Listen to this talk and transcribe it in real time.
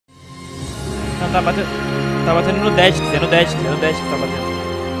Não, tá batendo no dash, é no dash que tá batendo.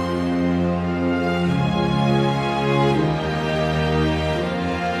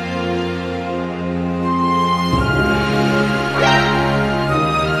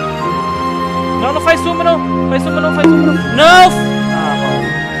 Não, não faz suma não. Faz suma não, faz suma não. Não! Ah, mano.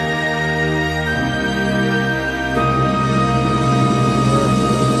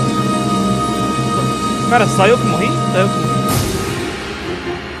 Cara, só eu que morri? Só eu que morri.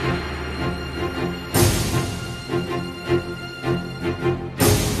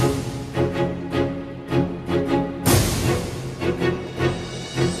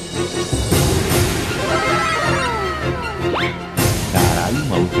 Caralho, o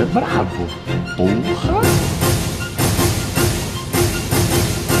maluco é brabo. Porra!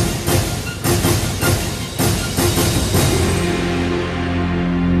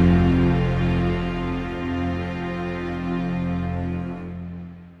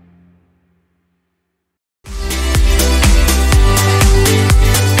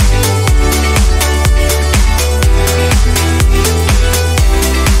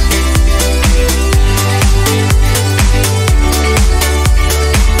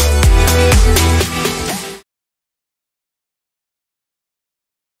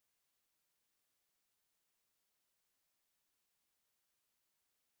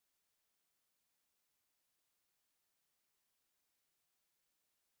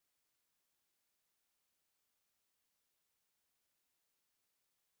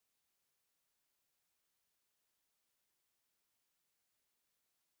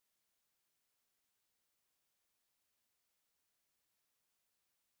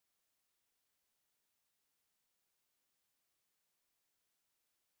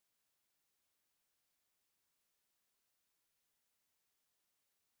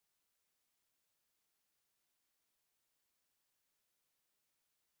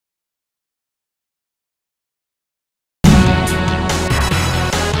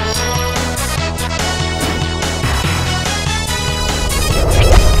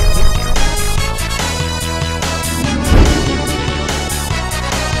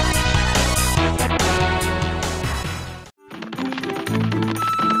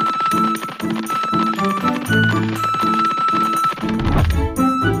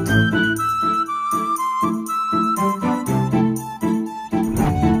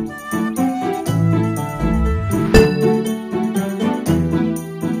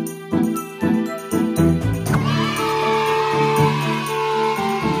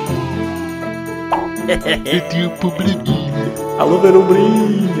 Eu tenho probleminha. Alô,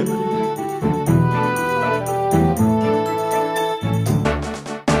 Ferumbrinha.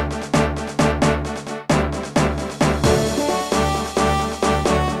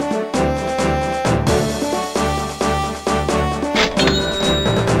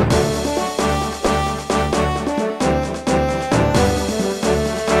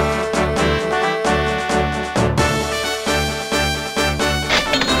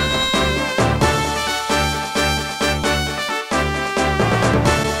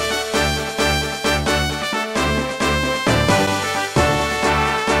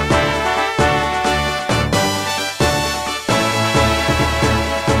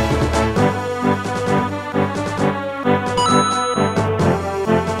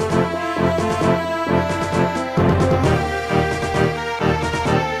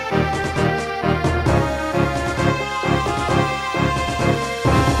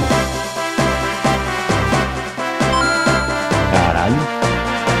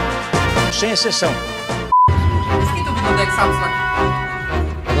 Sem exceção. Скільки тобі буде як сам знак?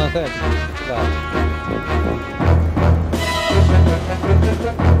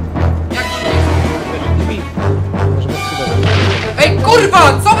 Jak się... Ej,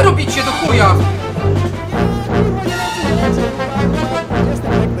 kurwa! Co wy robicie do chuja?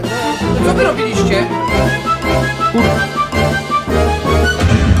 Co wy robiliście?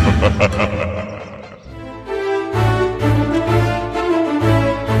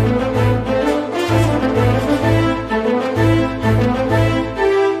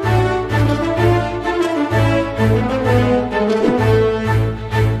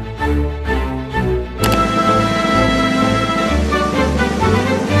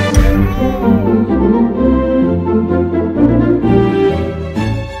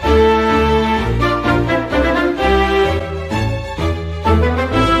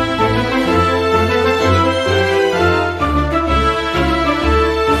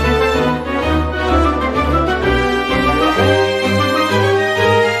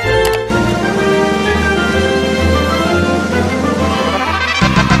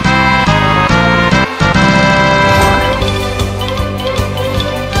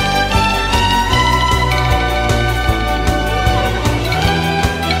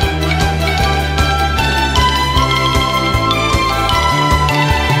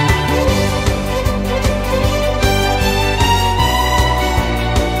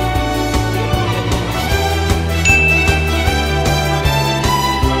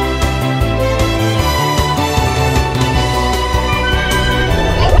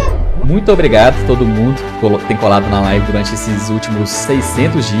 muito obrigado a todo mundo que tem colado na live durante esses últimos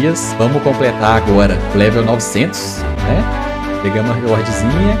 600 dias. Vamos completar agora o level 900, né? Pegamos a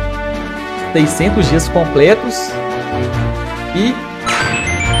rewardzinha. 600 dias completos. E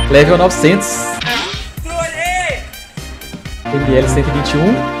level 900. ML 121.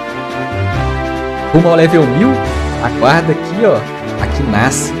 Rumo ao level 1000. Aguarda aqui, ó. Aqui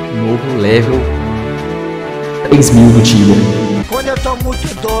nasce um novo level 3000 do Tibia. Quando eu tô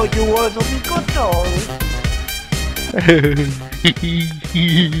muito doido, eu não me controlo.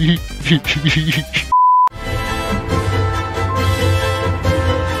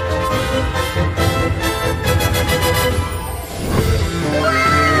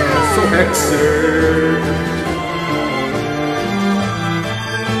 Sou Hexer.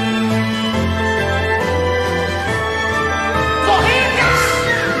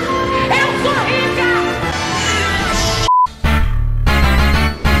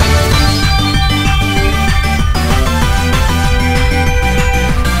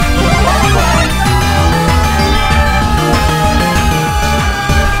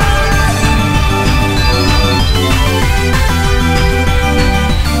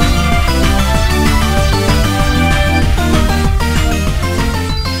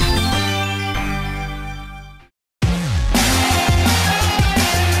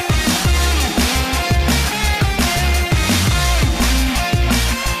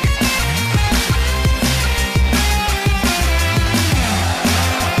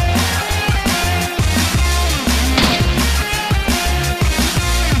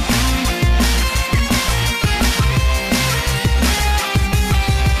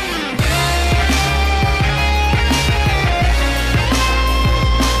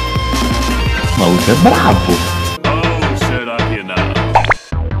 O maluco é brabo. Oh, será que não?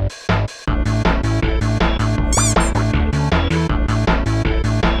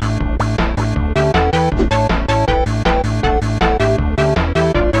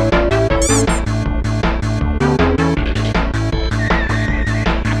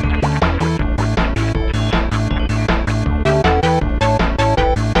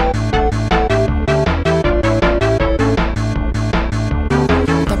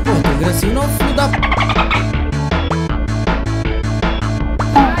 Tá porra, tô gracinho não, filho da...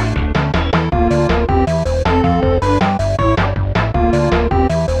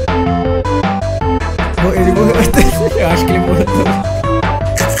 Ele morreu. Eu acho que ele morreu também.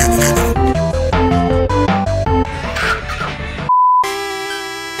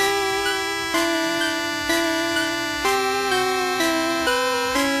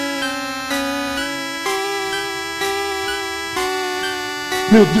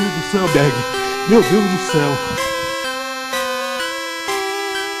 Meu Deus do céu, Berg. Meu Deus do céu.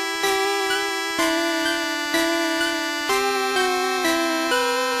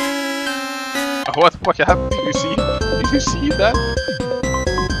 What the fuck happened? Did you see? Did you see that?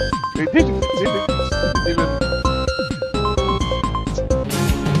 Did you even...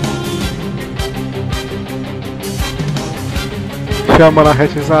 Chama na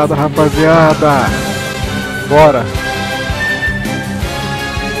retizada, rapaziada. Bora.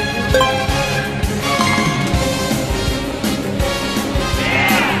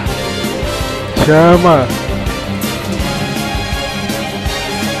 Chama.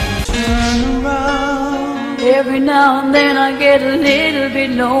 Every now and then I get a little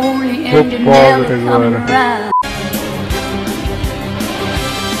bit lonely and you Tô never pobre come agora. around.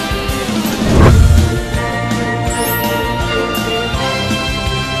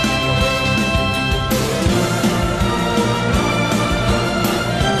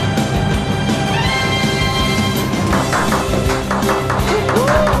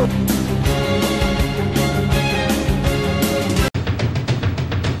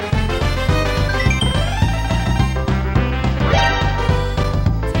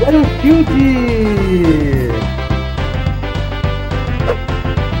 Olha o field!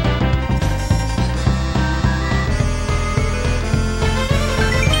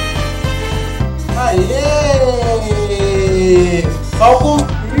 Aê! Falcon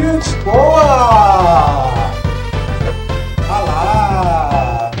Fields, boa! Ah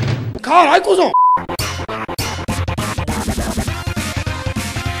lá! Caralho, cuzão!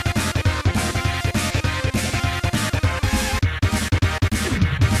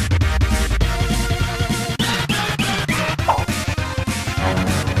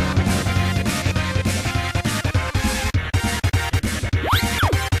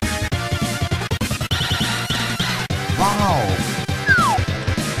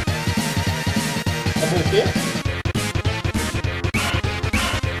 Sabe o quê?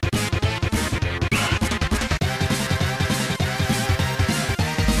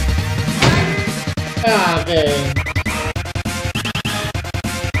 velho.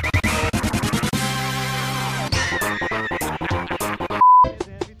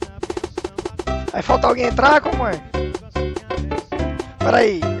 Aí falta alguém entrar, como é?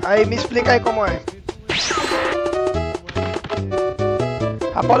 Peraí, aí me explica aí como é.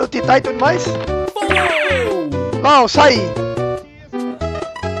 A bola, o titã e tudo mais? Não, saí.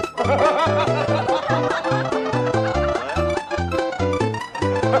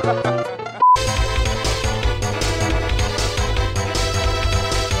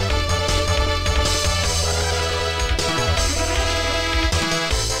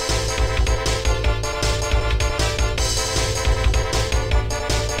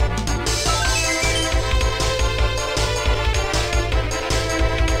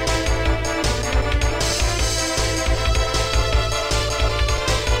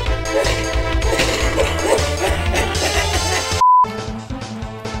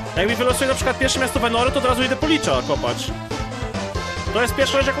 Jak mi wylosuje na przykład pierwsze miasto Wenory, to od razu idę po Licza kopać. To jest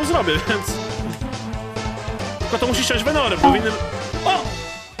pierwsza rzecz, jaką zrobię, więc... Tylko to musi siąść Wenory, bo w innym... O!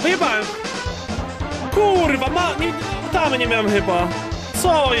 Wyjebałem! Kurwa, tamy nie miałem chyba.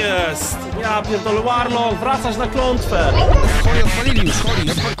 Co jest? Ja pierdolę, Warlock, wracasz na klątwę! Chodź, odpalili już,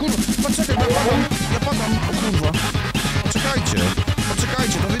 chodź, kurwa, poczekaj, ja padam, o kurwa.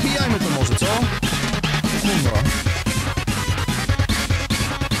 Poczekajcie, to wybijajmy to może, co? Kurwa.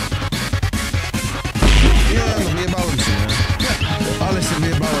 Nie, no wyjebałem się, nie? Ale się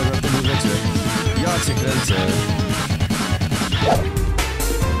wyjebałem na tym rzeczy. Ja cię kręcę.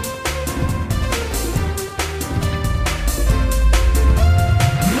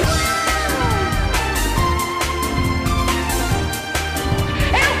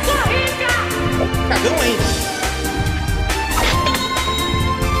 Cagão ainda.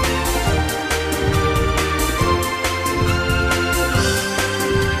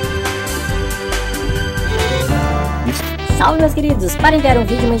 Salve, meus queridos! Para enviar um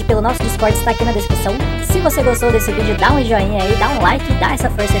vídeo, mande pelo nosso Discord, está aqui na descrição. Se você gostou desse vídeo, dá um joinha aí, dá um like, dá essa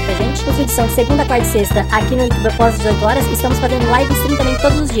força aí pra gente. Os vídeos são de segunda, quarta e sexta aqui no YouTube após as 18 horas. Estamos fazendo live stream também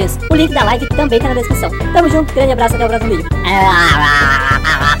todos os dias. O link da live também tá na descrição. Tamo junto, grande abraço, até o próximo vídeo.